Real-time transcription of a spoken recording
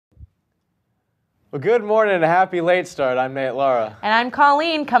Well, good morning and a happy late start. I'm Nate Lara. And I'm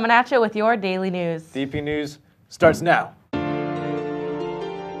Colleen, coming at you with your daily news. DP News starts now.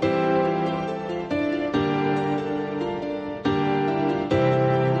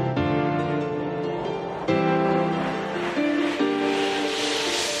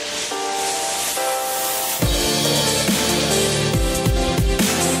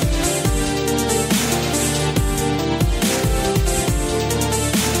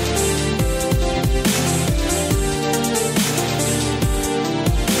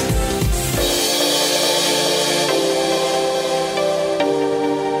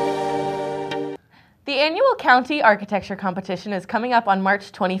 The annual county architecture competition is coming up on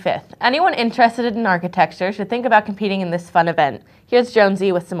March 25th. Anyone interested in architecture should think about competing in this fun event. Here's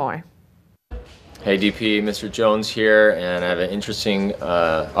Jonesy with some more. Hey DP, Mr. Jones here, and I have an interesting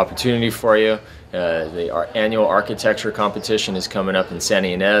opportunity for you. The annual architecture competition is coming up in Santa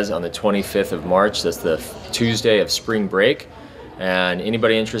Ynez on the 25th of March. That's the Tuesday of spring break. And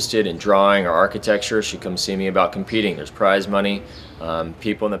anybody interested in drawing or architecture should come see me about competing. There's prize money.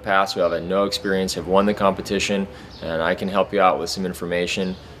 People in the past who have had no experience have won the competition, and I can help you out with some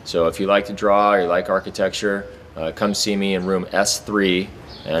information. So if you like to draw or you like architecture, come see me in room S3,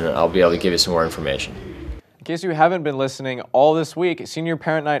 and I'll be able to give you some more information. In case you haven't been listening all this week, Senior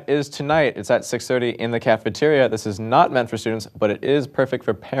Parent Night is tonight. It's at 6:30 in the cafeteria. This is not meant for students, but it is perfect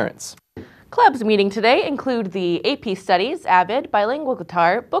for parents. Clubs meeting today include the AP Studies, Avid, Bilingual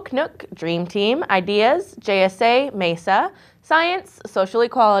Guitar, Book Nook, Dream Team, Ideas, JSA, Mesa, Science, Social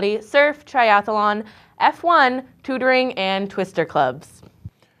Equality, Surf, Triathlon, F1, Tutoring, and Twister Clubs.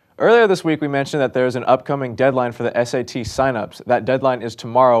 Earlier this week, we mentioned that there's an upcoming deadline for the SAT signups. That deadline is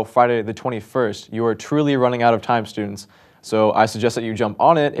tomorrow, Friday the 21st. You are truly running out of time, students. So I suggest that you jump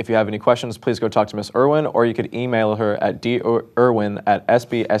on it. If you have any questions, please go talk to Ms. Irwin, or you could email her at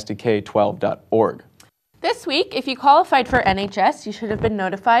dirwin@sbsdk12.org. This week, if you qualified for NHS, you should have been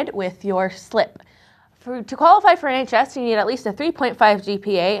notified with your slip. To qualify for NHS, you need at least a 3.5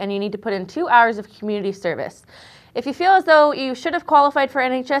 GPA, and you need to put in 2 hours of community service. If you feel as though you should have qualified for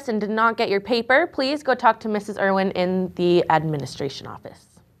NHS and did not get your paper, please go talk to Mrs. Irwin in the administration office.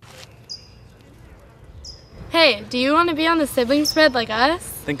 Hey, do you want to be on the sibling spread like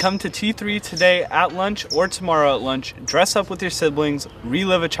us? Then come to T3 today at lunch or tomorrow at lunch. Dress up with your siblings,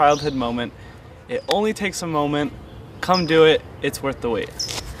 relive a childhood moment. It only takes a moment. Come do it. It's worth the wait.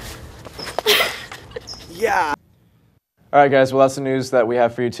 Yeah. All right, guys. Well, that's the news that we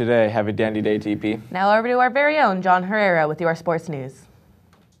have for you today. Have a dandy day, TP. Now over to our very own John Herrera with your sports news.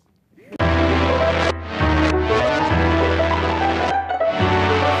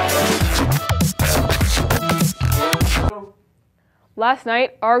 Last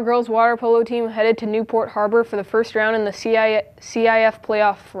night, our girls' water polo team headed to Newport Harbor for the first round in the CIF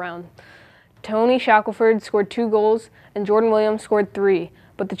playoff round. Tony Shackelford scored 2 goals and Jordan Williams scored 3,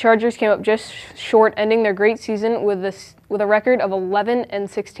 but the Chargers came up just short, ending their great season with a record of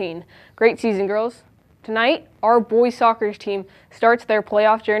 11-16. Great season, girls. Tonight, our boys' soccer team starts their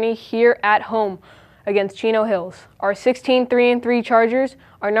playoff journey here at home against Chino Hills. Our 16-3-3 Chargers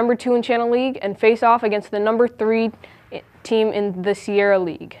are number 2 in Channel League and face off against the number 3 team in the Sierra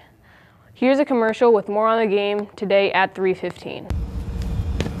League. Here's a commercial with more on the game today at 3:15.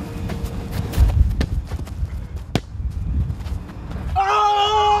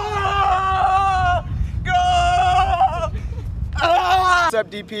 What's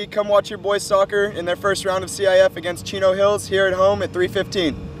up, DP? Come watch your boys soccer in their first round of CIF against Chino Hills here at home at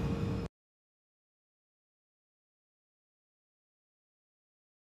 3:15.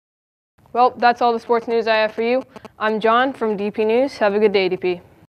 Well, that's all the sports news I have for you. I'm John from DP News. Have a good day, DP.